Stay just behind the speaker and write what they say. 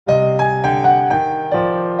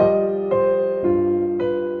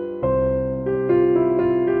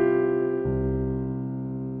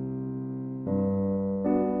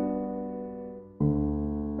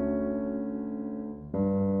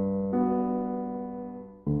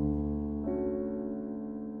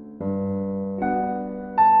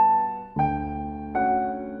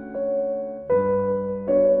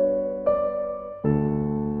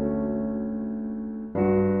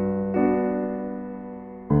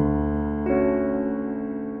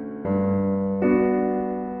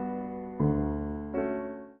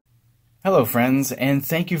Hello friends, and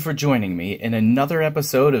thank you for joining me in another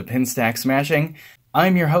episode of Pin Stack Smashing.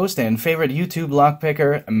 I'm your host and favorite YouTube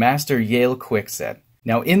lockpicker, Master Yale Kwikset.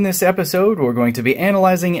 Now in this episode, we're going to be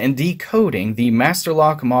analyzing and decoding the Master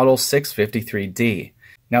Lock Model 653D.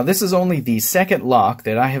 Now this is only the second lock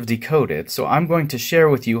that I have decoded, so I'm going to share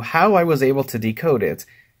with you how I was able to decode it.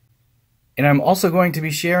 And I'm also going to be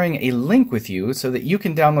sharing a link with you so that you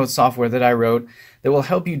can download software that I wrote that will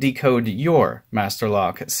help you decode your Master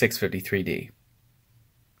Lock 653D.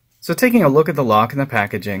 So taking a look at the lock and the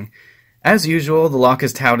packaging, as usual, the lock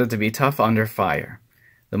is touted to be tough under fire.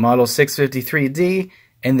 The Model 653D,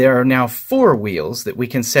 and there are now 4 wheels that we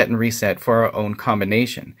can set and reset for our own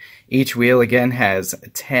combination. Each wheel again has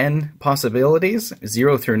 10 possibilities,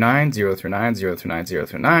 0 through 9, 0 through 9, 0 through 9, 0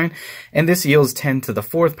 through 9, and this yields 10 to the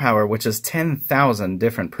 4th power, which is 10,000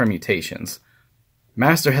 different permutations.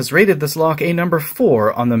 Master has rated this lock a number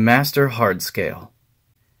 4 on the Master Hard Scale.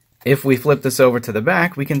 If we flip this over to the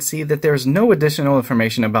back, we can see that there's no additional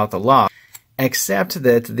information about the lock, except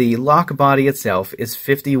that the lock body itself is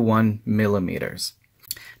 51 millimeters.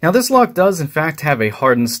 Now this lock does in fact have a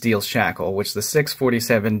hardened steel shackle, which the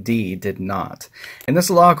 647D did not. And this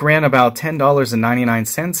lock ran about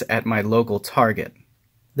 $10.99 at my local Target.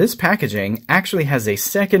 This packaging actually has a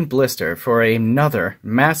second blister for another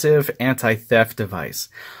massive anti-theft device.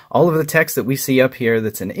 All of the text that we see up here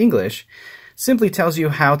that's in English simply tells you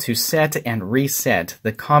how to set and reset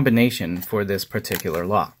the combination for this particular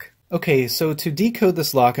lock. Okay, so to decode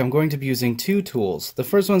this lock, I'm going to be using 2 tools. The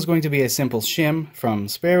first one's going to be a simple shim from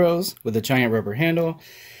Sparrows with a giant rubber handle.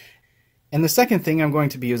 And the second thing I'm going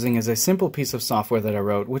to be using is a simple piece of software that I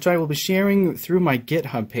wrote, which I will be sharing through my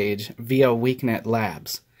GitHub page via WeakNet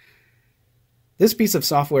Labs. This piece of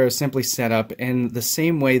software is simply set up in the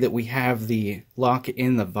same way that we have the lock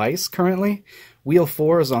in the vise currently. Wheel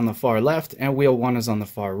 4 is on the far left and wheel 1 is on the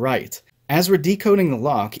far right. As we're decoding the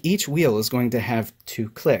lock, each wheel is going to have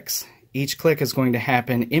 2 clicks. Each click is going to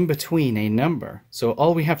happen in between a number. So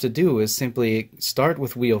all we have to do is simply start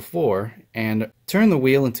with wheel 4 and turn the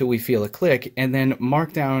wheel until we feel a click and then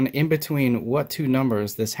mark down in between what 2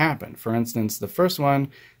 numbers this happened. For instance, the first one,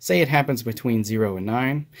 say it happens between 0 and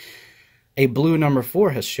 9. A blue number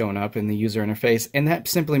 4 has shown up in the user interface, and that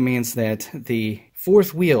simply means that the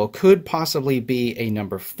 4th wheel could possibly be a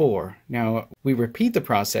number 4. Now, we repeat the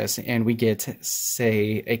process and we get,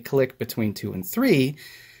 say, a click between 2 and 3.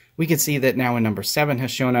 We can see that now a number 7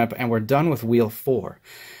 has shown up and we're done with wheel 4.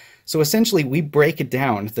 So essentially, we break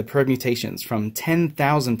down the permutations from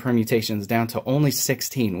 10,000 permutations down to only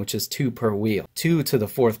 16, which is 2 per wheel. 2 to the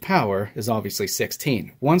 4th power is obviously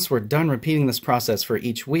 16. Once we're done repeating this process for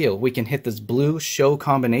each wheel, we can hit this blue Show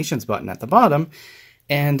Combinations button at the bottom,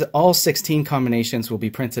 and all 16 combinations will be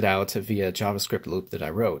printed out via JavaScript loop that I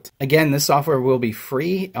wrote. Again, this software will be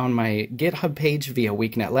free on my GitHub page via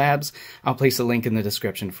WeakNet Labs. I'll place a link in the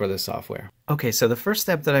description for this software. Okay, so the first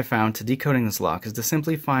step that I found to decoding this lock is to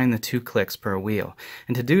simply find the 2 clicks per wheel.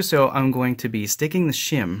 And to do so, I'm going to be sticking the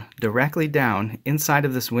shim directly down inside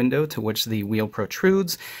of this window to which the wheel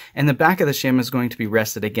protrudes, and the back of the shim is going to be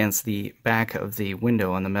rested against the back of the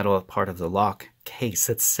window on the metal part of the lock case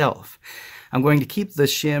itself. I'm going to keep the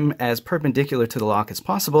shim as perpendicular to the lock as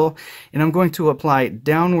possible, and I'm going to apply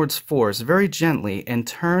downwards force very gently and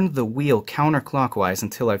turn the wheel counterclockwise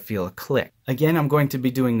until I feel a click. Again, I'm going to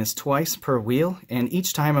be doing this twice per wheel, and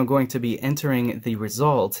each time I'm going to be entering the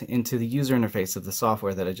result into the user interface of the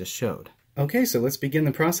software that I just showed. Okay, so let's begin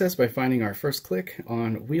the process by finding our first click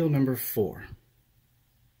on wheel number 4.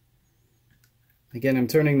 Again, I'm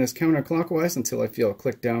turning this counterclockwise until I feel a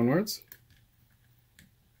click downwards.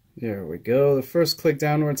 There we go. The first click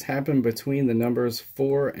downwards happened between the numbers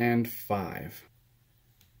 4 and 5.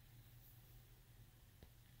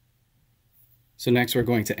 So next we're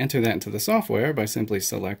going to enter that into the software by simply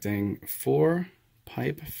selecting 4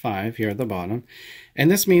 pipe 5 here at the bottom.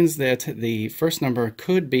 And this means that the first number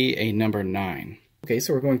could be a number 9. Okay,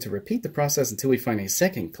 so we're going to repeat the process until we find a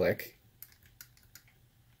second click.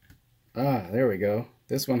 There we go.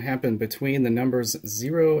 This one happened between the numbers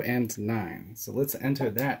 0 and 9. So let's enter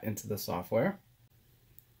that into the software.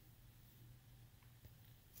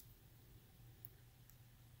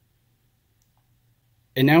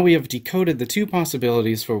 And now we have decoded the 2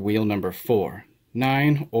 possibilities for wheel number 4,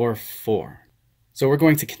 9 or 4. So we're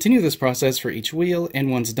going to continue this process for each wheel,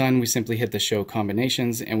 and once done, we simply hit the Show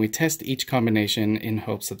Combinations, and we test each combination in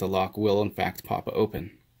hopes that the lock will in fact pop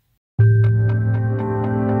open.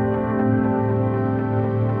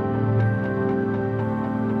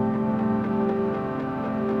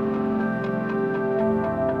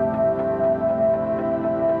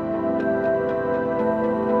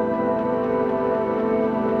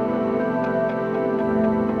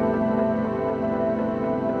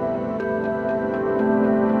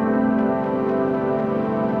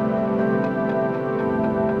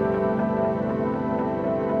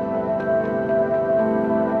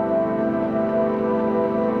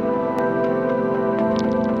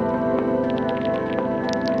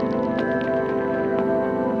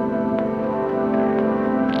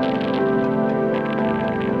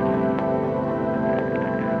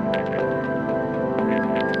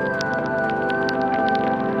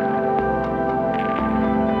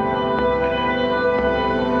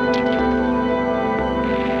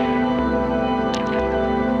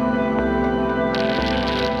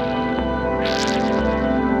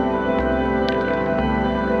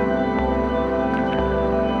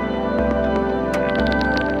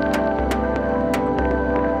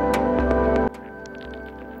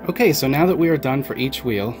 Okay, so now that we are done for each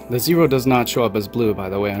wheel, the 0 does not show up as blue, by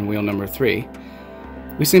the way, on wheel number 3.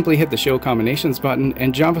 We simply hit the Show Combinations button,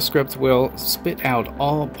 and JavaScript will spit out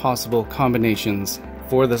all possible combinations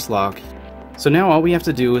for this lock. So now all we have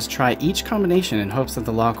to do is try each combination in hopes that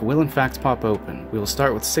the lock will in fact pop open. We will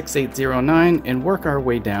start with 6809 and work our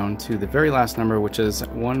way down to the very last number, which is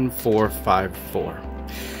 1454.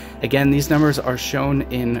 Again, these numbers are shown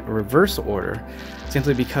in reverse order,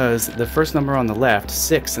 simply because the first number on the left,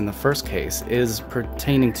 6 in the first case, is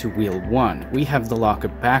pertaining to wheel 1. We have the lock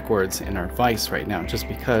backwards in our vise right now, just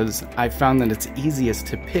because I found that it's easiest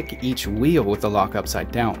to pick each wheel with the lock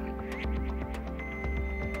upside down.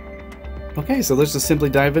 Okay, so let's just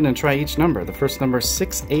simply dive in and try each number. The first number,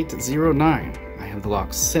 6809. I have the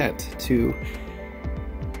lock set to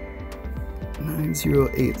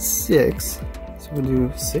 9086. So we'll do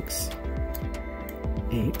 6,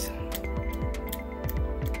 8,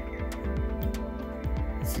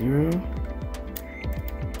 0,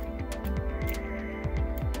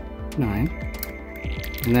 9,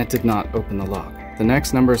 and that did not open the lock. The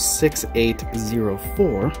next number,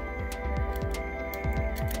 6804.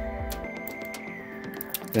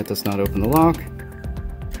 That does not open the lock.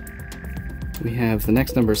 We have the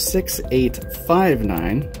next number,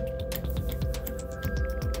 6859.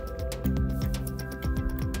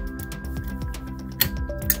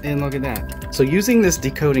 And look at that. So using this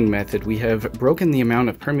decoding method, we have broken the amount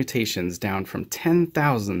of permutations down from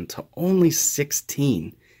 10,000 to only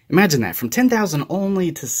 16. Imagine that, from 10,000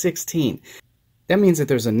 only to 16. That means that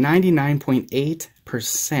there's a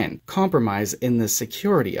 99.8% compromise in the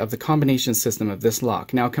security of the combination system of this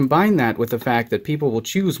lock. Now combine that with the fact that people will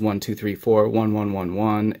choose 1, 2, 3, 4, 1, 1, 1,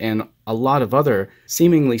 1, and a lot of other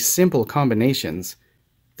seemingly simple combinations.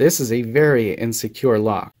 This is a very insecure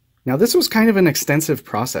lock. Now this was kind of an extensive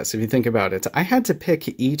process if you think about it. I had to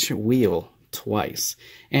pick each wheel twice.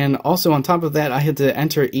 And also on top of that, I had to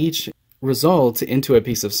enter each result into a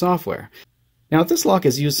piece of software. Now, if this lock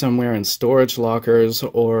is used somewhere in storage lockers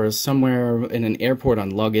or somewhere in an airport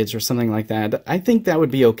on luggage or something like that, I think that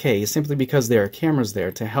would be okay, simply because there are cameras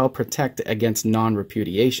there to help protect against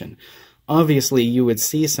non-repudiation. Obviously, you would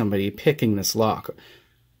see somebody picking this lock.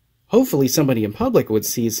 Hopefully, somebody in public would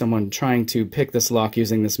see someone trying to pick this lock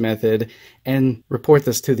using this method and report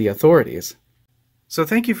this to the authorities. So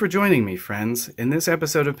thank you for joining me, friends, in this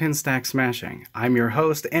episode of Pinstack Smashing. I'm your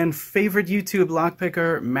host and favorite YouTube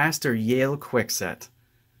lockpicker, Master Yale Kwikset.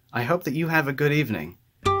 I hope that you have a good evening.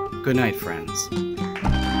 Good night, friends.